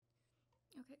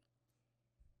Okay.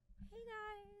 Hey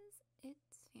guys,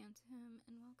 it's Phantom,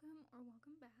 and welcome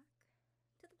back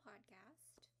to the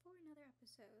podcast for another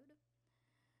episode.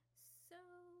 So,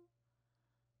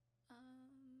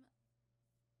 sorry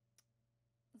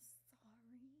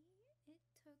it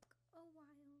took a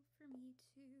while for me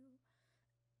to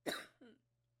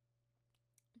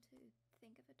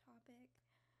think of a topic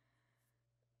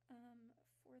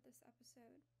for this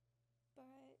episode,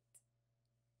 but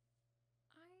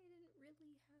I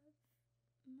didn't really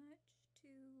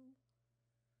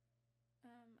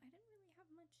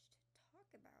have much to talk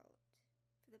about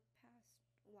for the past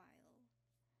while.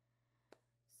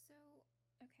 So,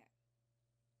 okay.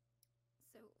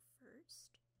 So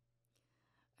first,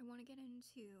 I want to get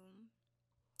into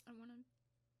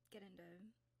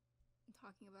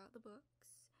talking about the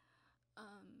books.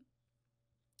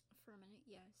 For a minute,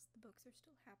 yes, the books are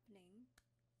still happening,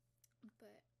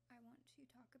 but I want to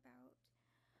talk about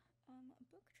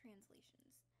book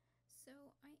translations.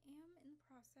 So I am in the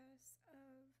process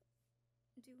of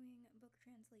doing book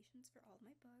translations for all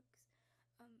my books,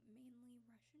 mainly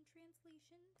Russian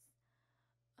translations,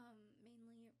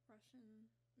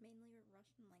 mainly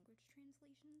Russian language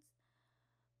translations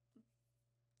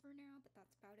for now, but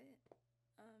that's about it.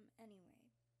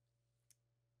 Anyway,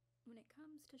 when it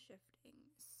comes to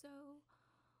shifting, so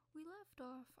we left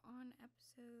off on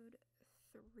episode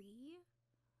 3.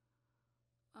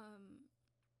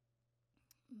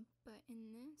 But in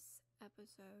this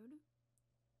episode,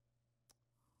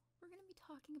 we're going to be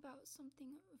talking about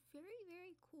something very,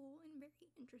 very cool and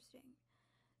very interesting.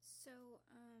 So,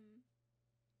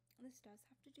 this does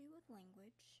have to do with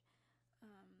language.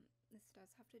 This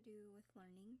does have to do with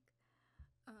learning.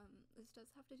 This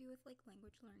does have to do with, like,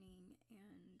 language learning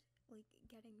and, like,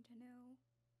 getting to know...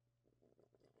 Oops.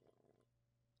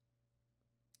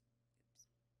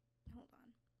 Hold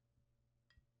on.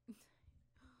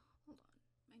 Hold on.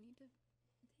 I need to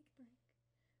take a break real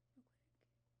quick.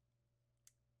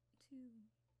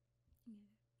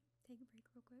 Take a break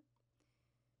real quick.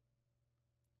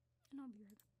 And I'll be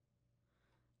right back.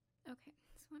 Okay,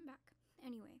 so I'm back.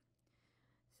 Anyway,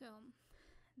 so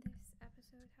this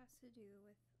episode has to do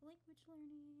with language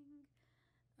learning.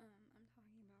 I'm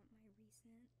talking about my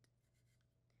recent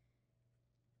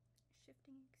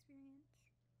shifting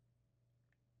experience.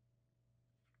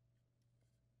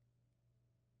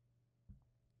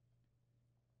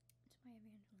 To my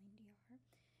Evangeline DR.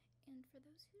 And for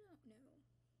those who don't know,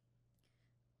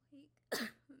 like,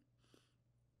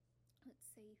 let's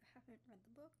say you haven't read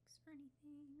the books or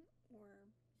anything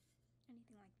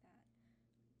like that,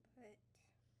 but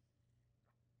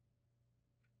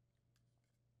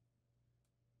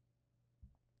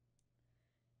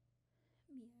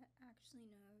Mia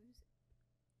actually knows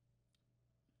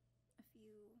a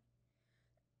few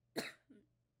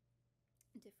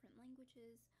different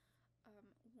languages.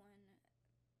 One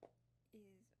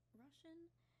is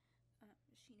Russian.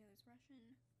 She knows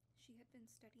Russian. She had been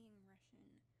studying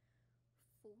Russian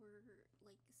for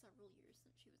like several years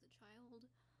since she was a child.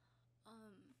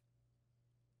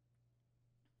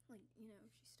 Like, you know,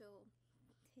 she still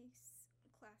takes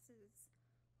classes,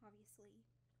 obviously.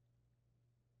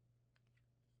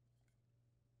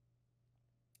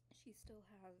 She still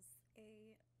has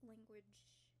a language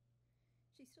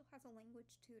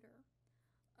tutor.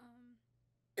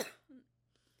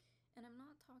 And I'm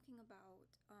not talking about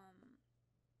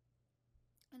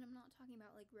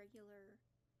like regular,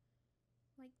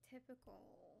 like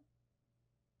typical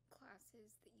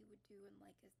classes that you would do in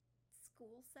like a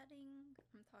school setting.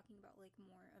 I'm talking about like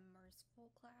more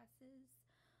immersive classes.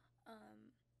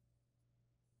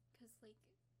 'Cause like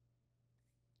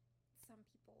some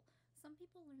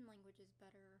people learn languages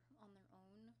better on their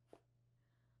own.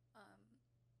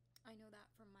 I know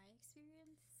that from my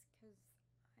experience because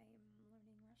I'm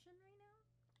learning Russian right now.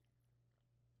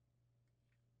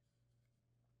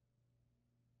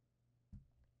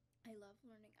 I love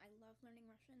learning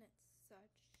Russian. It's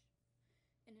such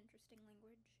an interesting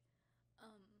language.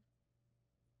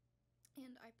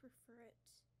 And I prefer it,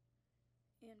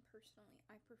 and personally,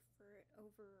 I prefer it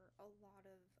over a lot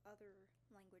of other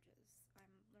languages.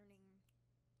 I'm learning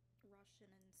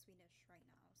Russian and Swedish right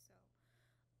now, so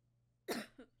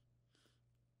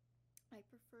I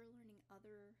prefer learning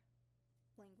other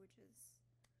languages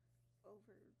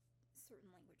over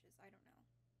certain languages. I don't know.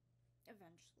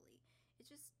 Eventually. It's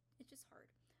just hard.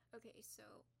 Okay,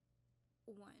 so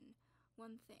one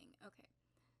thing. Okay.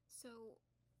 So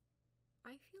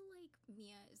I feel like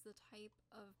Mia is the type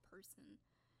of person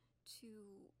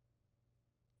to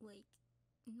like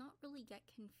not really get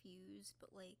confused,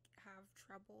 but like have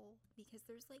trouble because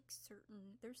there's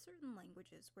certain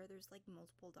languages where there's like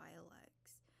multiple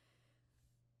dialects.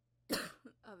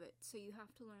 of it. So you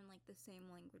have to learn like the same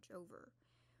language over.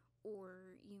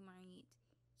 Or you might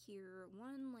hear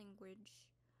one language,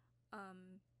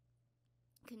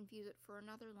 confuse it for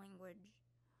another language.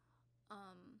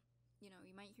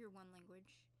 You might hear one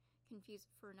language, confuse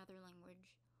it for another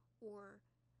language, or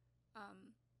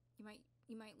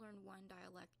you might learn one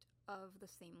dialect of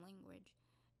the same language,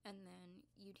 and then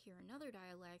you'd hear another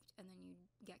dialect, and then you'd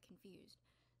get confused.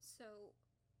 So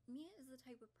Mia is the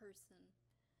type of person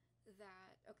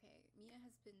that, okay, Mia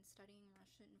has been studying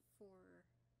Russian for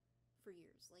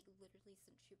years, like literally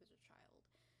since she was a child.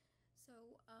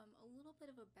 So a little bit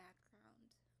of a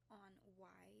background on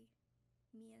why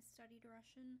Mia studied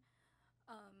Russian.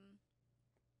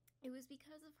 It was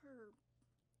because of her.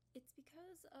 It's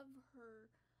because of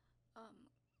her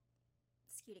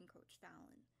skating coach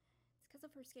Fallon. It's because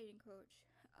of her skating coach,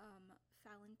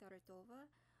 Fallon Tarasova.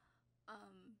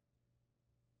 Um,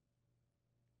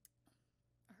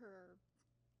 her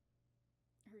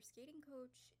her skating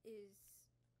coach is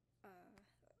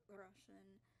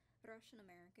Russian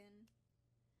American.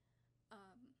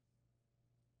 Um,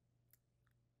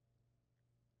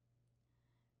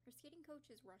 her skating coach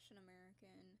is Russian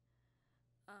American.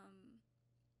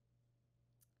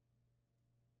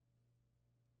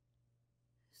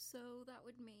 So that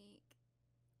would make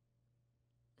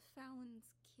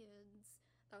Fallon's kids.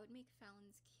 That would make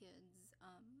Fallon's kids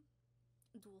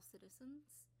dual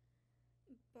citizens.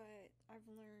 But I've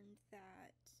learned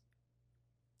that,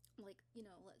 like,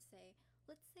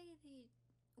 let's say they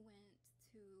went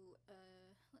to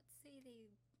let's say they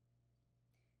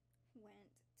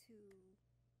went to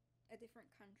a different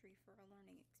country for a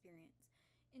learning experience.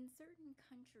 In certain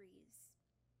countries,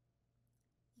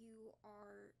 you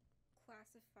are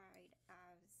classified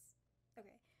as,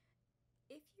 okay,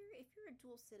 if you're a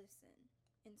dual citizen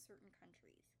in certain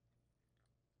countries,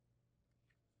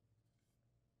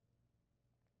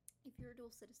 if you're a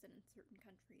dual citizen in certain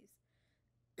countries,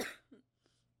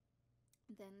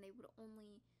 then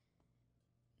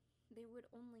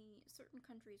certain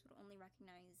countries would only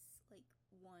recognize like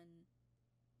one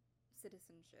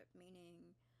citizenship,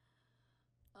 meaning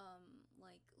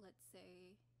like let's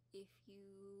say if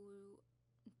you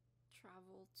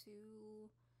travel to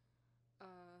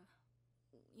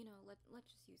let's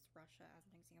just use Russia as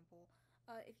an example.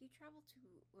 If you travel to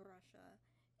Russia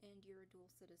and you're a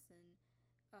dual citizen,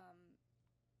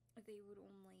 they would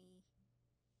only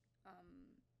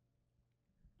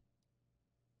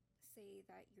say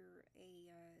that you're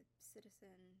a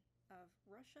citizen of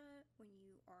Russia when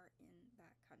you are in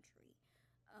that country.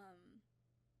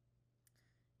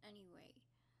 Anyway,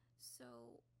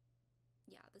 so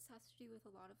yeah, this has to do with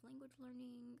a lot of language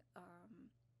learning,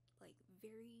 like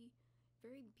very,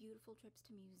 very beautiful trips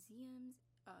to museums.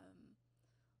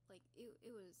 Like it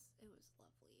was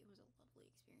lovely. It was a lovely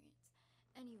experience.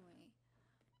 Anyway,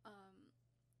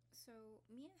 so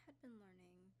Mia had been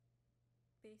learning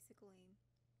basically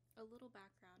a little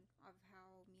background of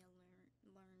how Mia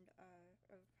learned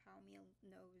of how Mia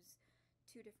knows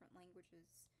two different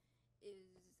languages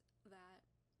is that,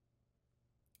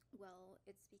 well,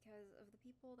 it's because of the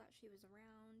people that she was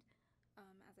around.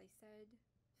 As I said,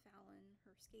 Fallon,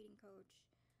 her skating coach,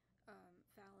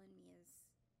 Fallon, Mia's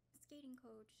skating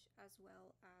coach, as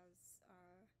well as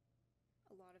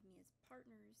a lot of Mia's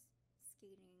partners'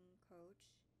 skating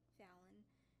coach,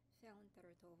 Fallon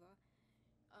Tarasova.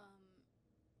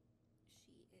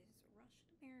 She is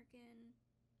Russian American.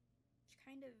 She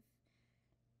kind of.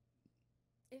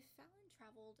 If Fallon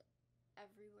traveled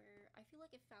everywhere, I feel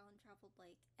like if Fallon traveled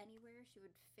like anywhere, she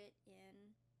would fit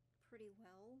in pretty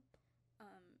well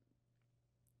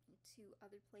to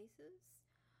other places.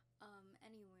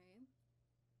 Anyway,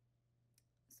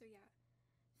 so yeah,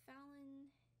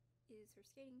 Fallon is her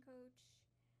skating coach.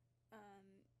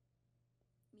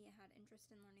 Mia had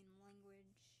interest in learning the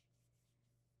language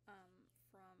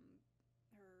from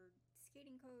her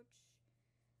skating coach,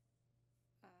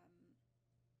 and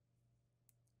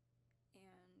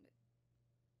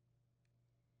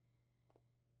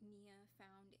Mia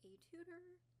found a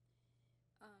tutor,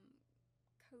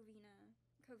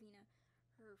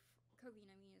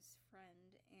 Covina, Mia's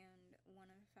friend, and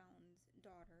one of Fallon's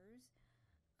daughters,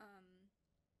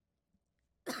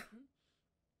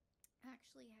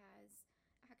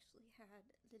 actually had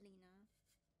Lilina,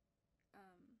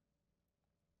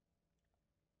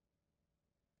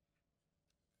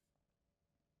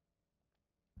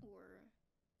 or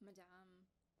Madame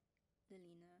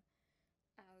Lilina,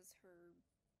 as her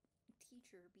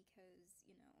teacher because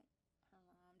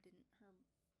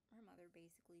her mother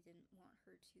basically didn't want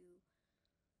her to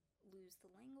lose the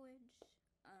language,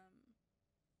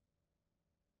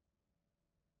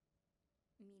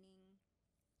 meaning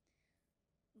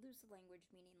lose the language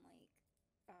meaning like,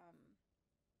 um,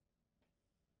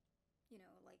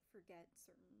 like forget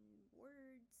certain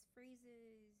words,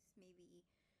 phrases, maybe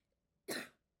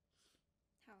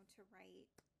how to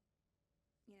write,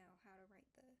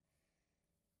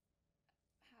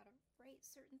 how to write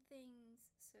certain things.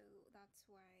 So that's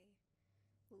why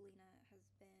Lilina has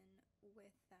been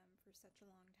with them for such a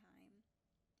long time.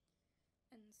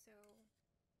 And so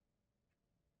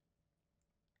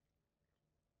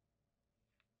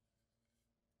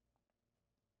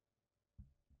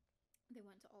they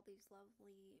went to all these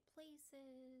lovely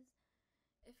places.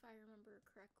 If I remember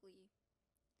correctly,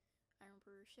 I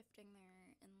remember shifting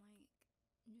there and like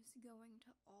just going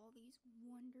to all these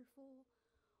wonderful,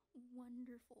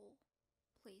 wonderful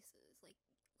places, like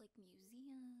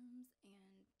museums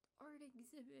and art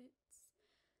exhibits.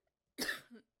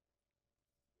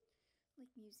 Like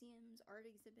museums, art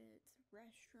exhibits,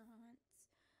 restaurants,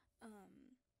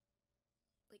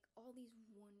 like all these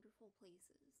wonderful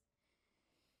places.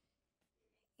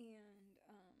 And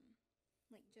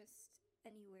like just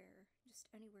anywhere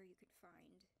you could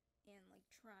find, and like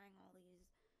trying all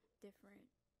these different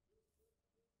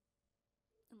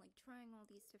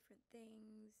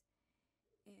things.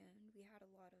 And we had a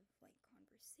lot of like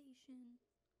conversation,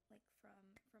 like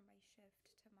from my shift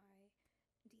to my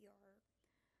DR.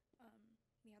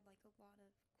 We had like a lot of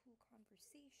cool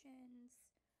conversations,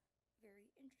 very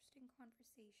interesting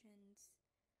conversations.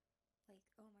 Like,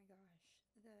 oh my gosh,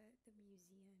 the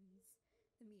museums,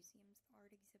 the art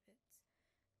exhibits,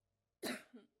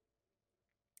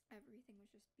 everything was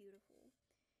just beautiful.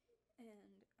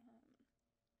 And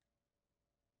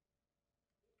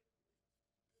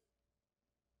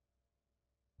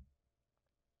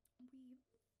we,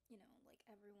 like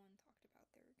everyone talked about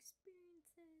their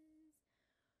experiences.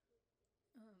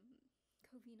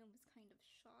 Covina was kind of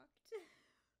shocked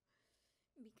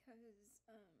because,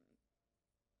 I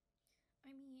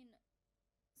mean,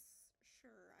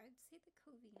 sure, I'd say that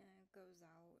Covina goes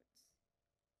out.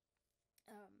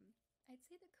 I'd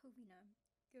say that Covina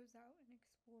goes out and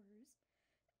explores,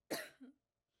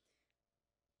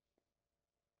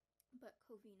 but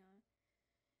Covina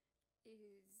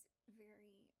is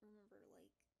remember,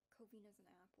 like, Covina's an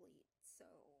athlete,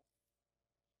 so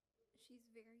she's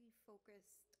very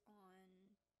focused on,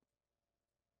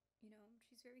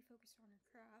 she's very focused on her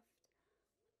craft.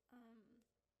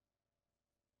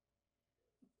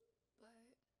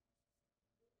 But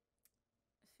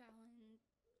Fallon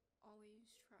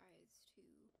always tries to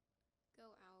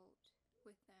go out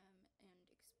with them and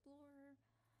explore,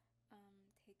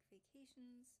 take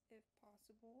vacations if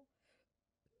possible,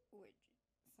 which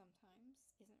sometimes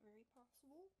isn't very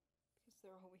possible because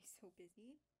they're always so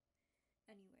busy.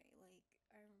 Anyway, like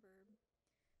I remember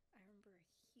a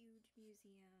huge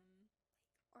museum, like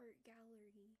art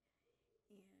gallery,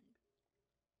 and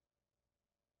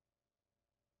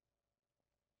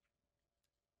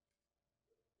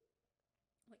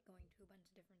like going to a bunch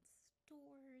of different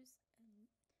stores and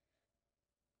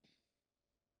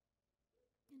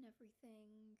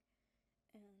everything,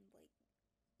 and like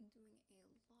doing a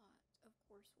lot of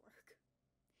coursework.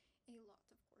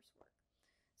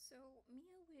 So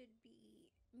Mia would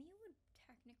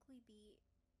technically be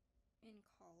in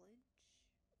college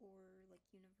or like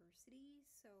university.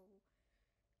 So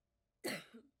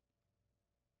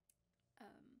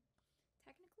um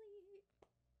technically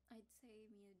I'd say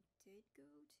Mia did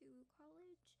go to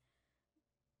college,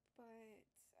 but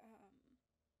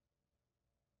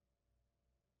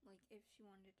like if she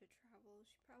wanted to travel,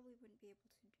 she probably wouldn't be able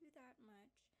to do that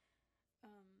much.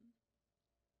 Um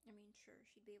I mean, sure,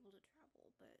 she'd be able to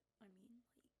travel, but I mean,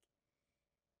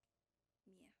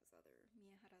 like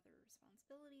Mia had other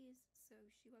responsibilities, so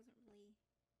she wasn't really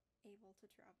able to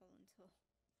travel until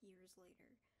years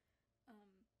later.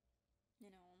 Um,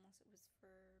 unless it was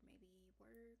for maybe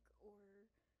work or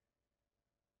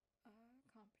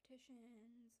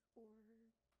competitions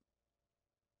or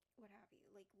what have you,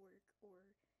 like work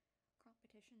or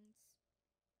competitions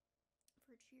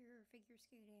for cheer or figure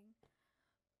skating.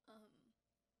 Um,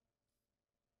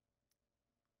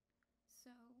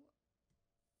 so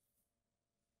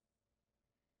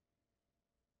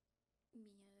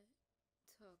Mia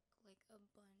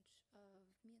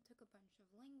Mia took a bunch of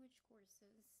language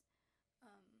courses,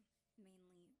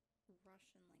 mainly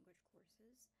Russian language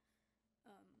courses,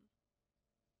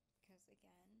 because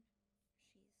again,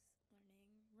 she's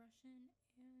learning Russian,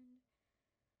 and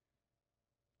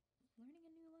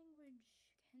learning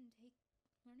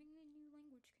a new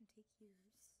language can take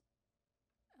years.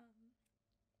 Um,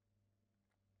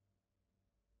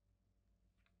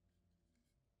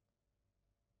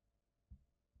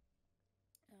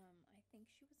 I think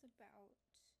she was about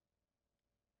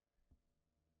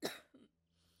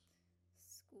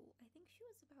she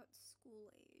was about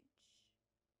school age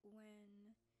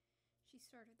when she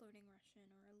started learning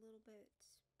Russian, or a little bit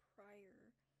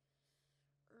prior,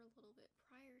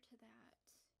 to that,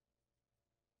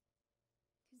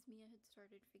 because Mia had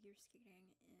started figure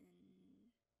skating in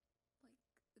like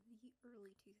the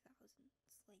early 2000s,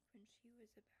 like when she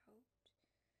was about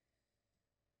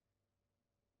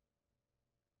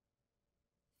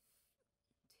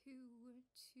 2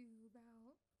 to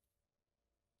about,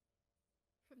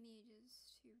 from the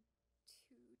ages to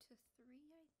 2 to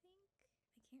 3, I think.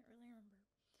 I can't really remember.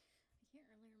 But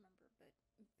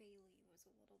Bailey was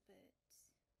a little bit.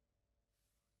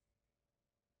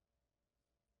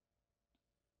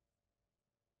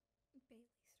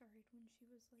 Bailey started when she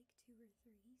was like 2 or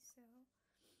 3, so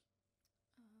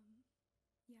yeah.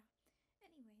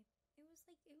 Anyway, it was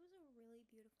a really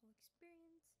beautiful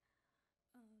experience.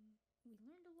 We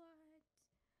learned a lot.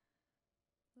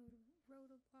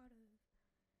 Wrote a lot of,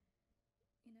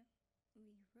 you know,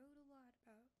 we wrote a lot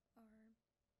about our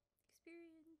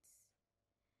experience.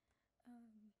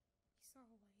 We saw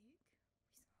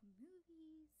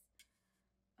movies.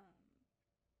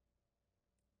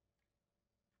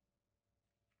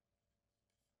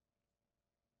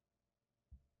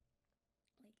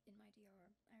 Like in my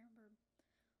DR, I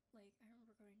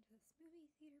remember going to this movie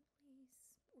theater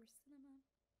place or cinema,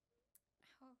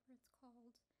 however it's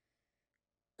called.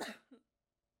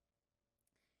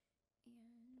 And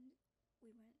we went to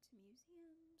museums,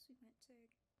 we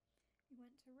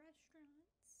went to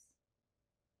restaurants,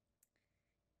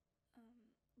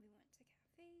 we went to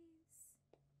cafes,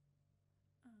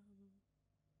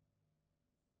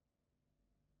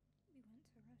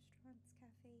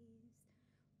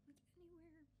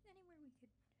 like anywhere we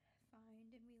could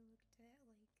find, and we looked at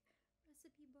like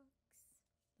recipe books,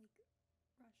 like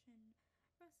Russian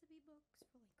recipe books for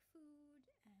like food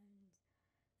and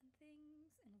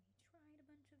things, and we tried a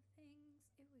bunch of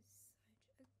things. It was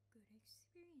such a good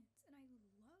experience, and I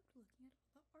loved looking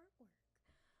at all the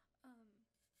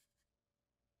artwork.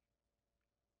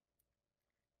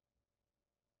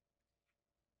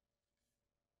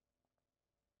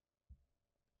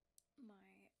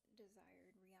 My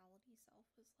desired reality self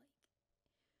was like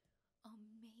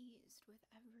amazed with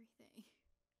everything.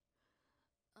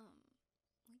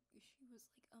 Like she was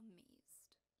like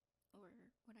amazed, or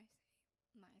what I say,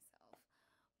 myself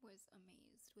was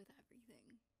amazed with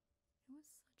everything. It was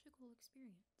such a cool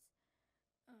experience.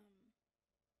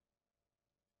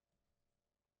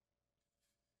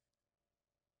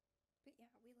 But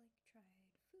yeah, we like tried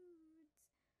foods,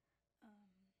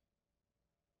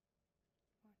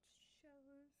 watched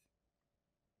shows.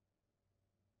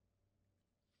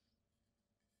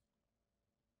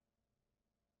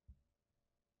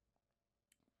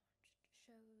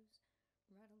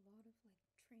 Read a lot of like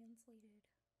translated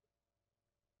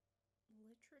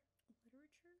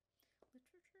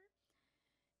literature,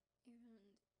 and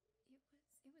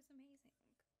it was amazing.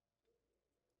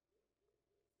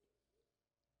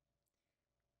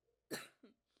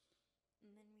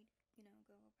 And then we'd,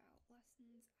 go about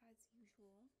lessons as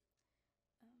usual.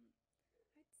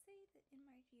 I'd say that in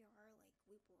my DR, like,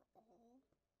 we were all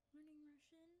learning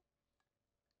Russian.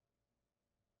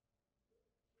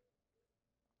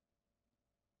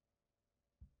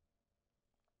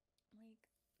 Like,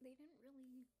 they didn't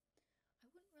really, I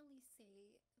wouldn't really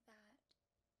say that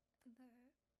the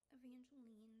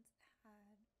Evangelines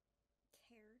had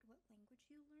cared what language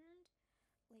you learned.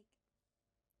 Like,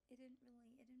 it didn't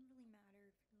really matter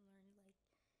if you learned like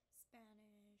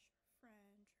Spanish or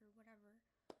French or whatever,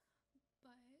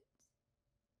 but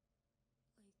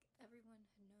like everyone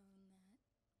had known that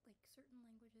like certain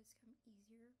languages come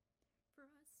easier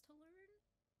for us to learn.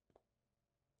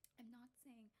 I'm not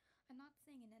saying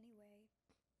in any way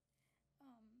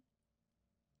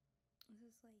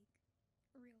this is like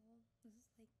real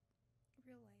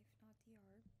life, not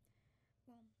DR.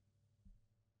 Well,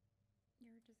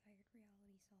 your desired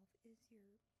reality self is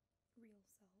your real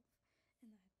self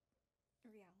in that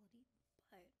reality,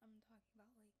 but I'm talking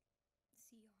about like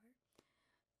CR.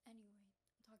 Anyway,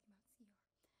 I'm talking about CR.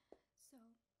 So,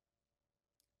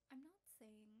 I'm not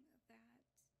saying that,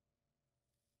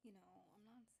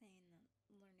 I'm not saying that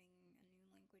learning a new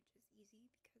language is easy,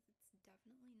 because it's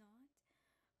definitely not.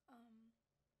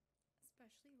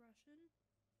 Especially Russian.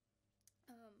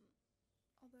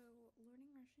 Although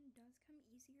learning Russian does come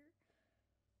easier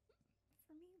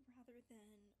for me rather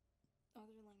than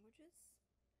other languages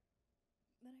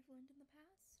that I've learned in the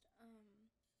past.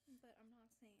 But I'm not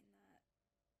saying that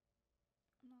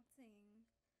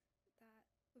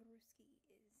Ruski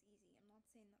is easy. I'm not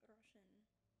saying that Russian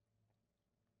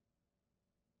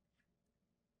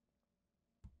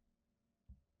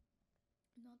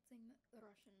passing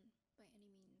Russian by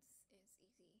any means is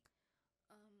easy.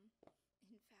 In fact,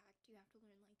 you have to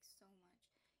learn like so much.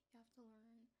 You have to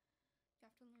learn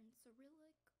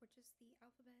Cyrillic, which is the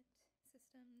alphabet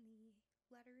system, the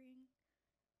lettering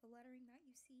that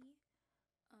you see.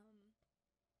 And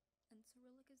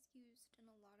Cyrillic is used in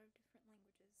a lot of different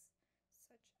languages,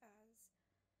 such as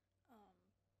um,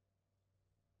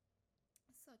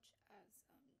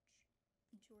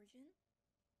 Georgian,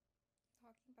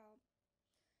 talking about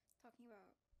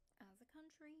as a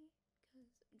country,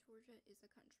 because Georgia is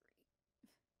a country.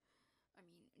 I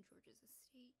mean, Georgia's a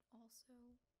state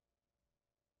also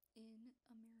in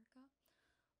America,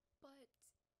 but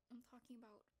I'm talking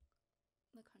about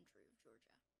the country of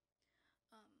Georgia.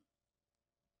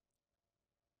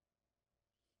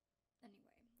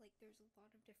 Anyway, like there's a lot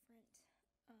of different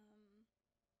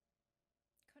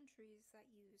countries that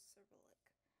use Cyrillic.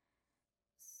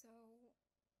 So,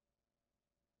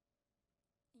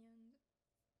 and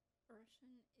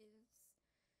Russian is a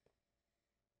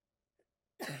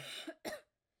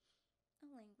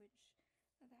language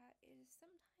that is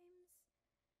sometimes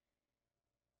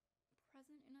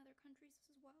present in other countries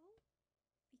as well,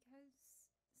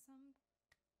 because some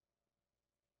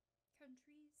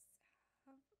countries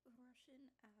have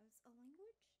Russian as a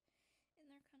language in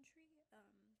their country.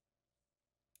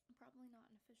 Probably not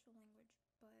an official language,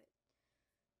 but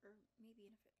or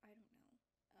maybe I don't know.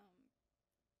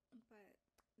 But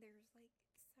there's like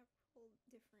several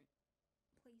different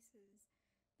places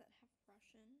that have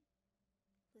Russian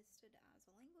listed as a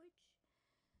language.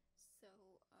 So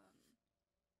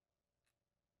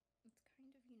it's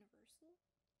kind of universal.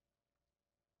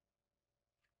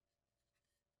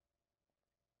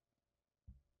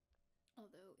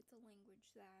 Although it's a language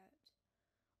that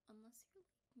unless you're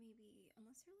like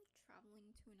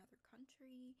traveling to another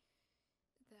country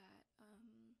that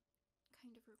kind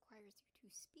of requires you to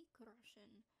speak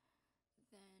Russian,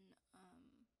 then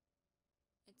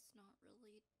it's not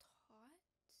really taught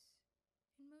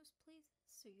in most places,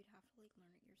 so you'd have to like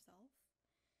learn it yourself,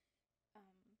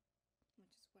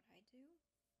 which is what I do.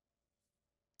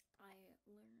 I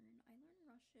learn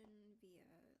Russian via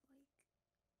like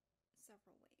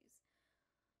several ways.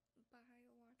 By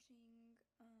watching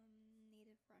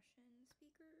native Russian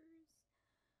speakers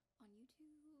on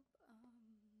YouTube,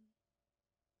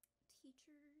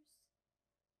 teachers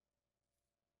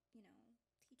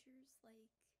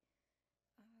like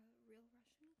Real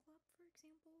Russian Club, for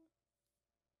example.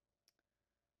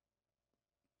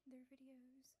 Their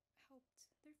videos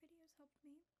helped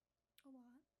me a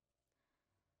lot.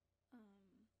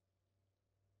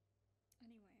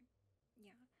 Anyway,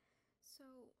 yeah.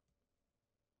 So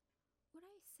would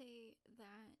I say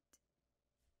that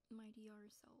my DR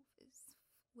self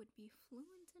would be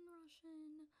fluent in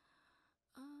Russian?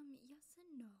 Yes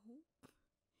and no.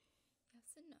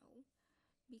 Yes and no.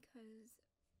 Because,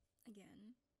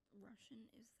 again, Russian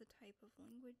is the type of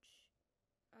language,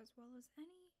 as well as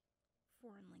any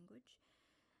foreign language,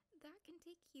 that can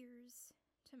take years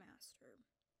to master.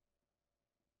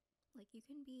 Like you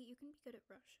can be good at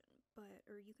Russian,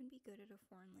 or you can be good at a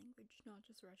foreign language, not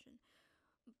just Russian.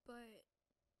 But,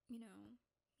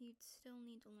 you'd still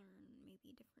need to learn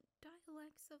maybe different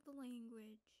dialects of the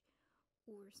language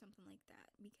or something like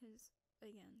that, because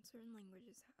again, certain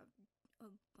languages have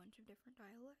a bunch of different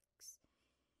dialects,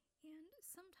 and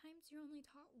sometimes you're only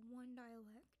taught one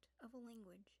dialect of a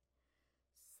language.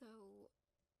 So,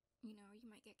 you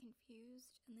might get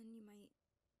confused, and then you might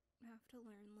have to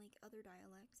learn like other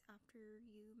dialects after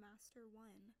you master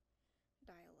one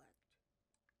dialect.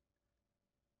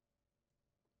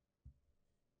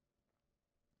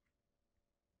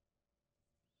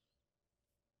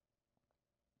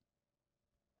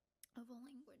 Of a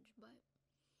language, but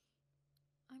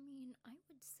I mean, I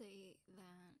would say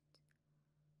that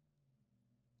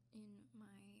in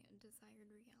my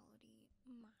desired reality,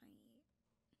 my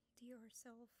DR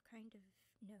self kind of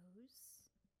knows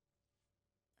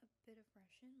a bit of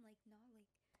Russian, like not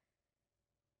like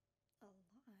a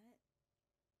lot,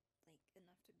 like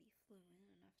enough to be fluent,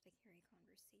 enough to carry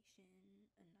conversation, enough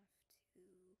to,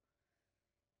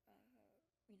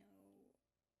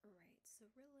 write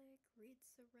Cyrillic, read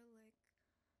Cyrillic.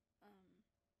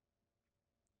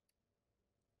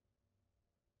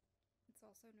 It's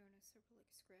also known as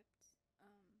Cyrillic script.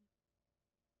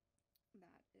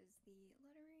 That is the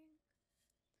lettering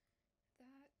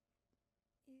that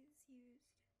is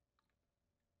used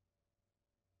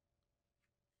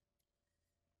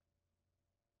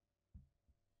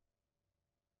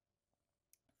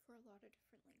for a lot of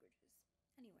different languages.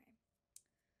 Anyway,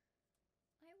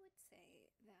 I would say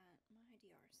that my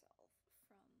DR self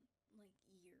from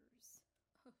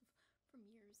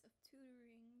years process of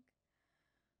tutoring,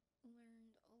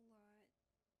 learned a lot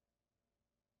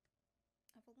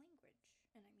of a language,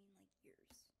 and I mean like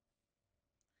years.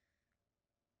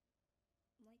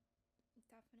 Like,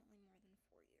 definitely more than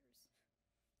 4 years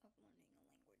of learning a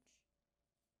language.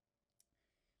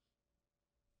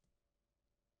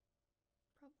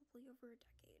 Probably over a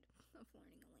decade of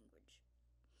learning a language.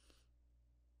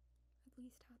 At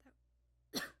least how that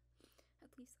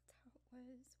at least that's how it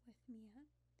was with Mia.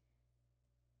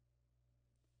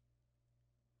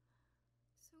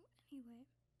 So anyway,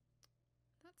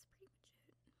 that's pretty much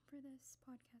it for this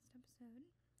podcast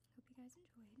episode. Hope you guys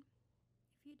enjoyed.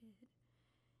 If you did,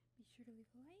 be sure to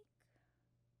leave a like,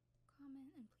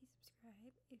 comment, and please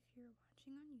subscribe if you're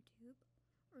watching on YouTube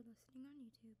or listening on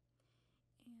YouTube.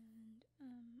 And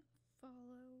follow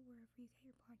wherever you get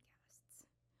your podcasts.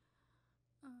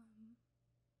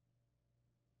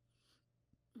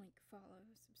 Like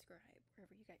follow, subscribe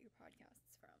wherever you get your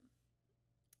podcasts from.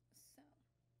 So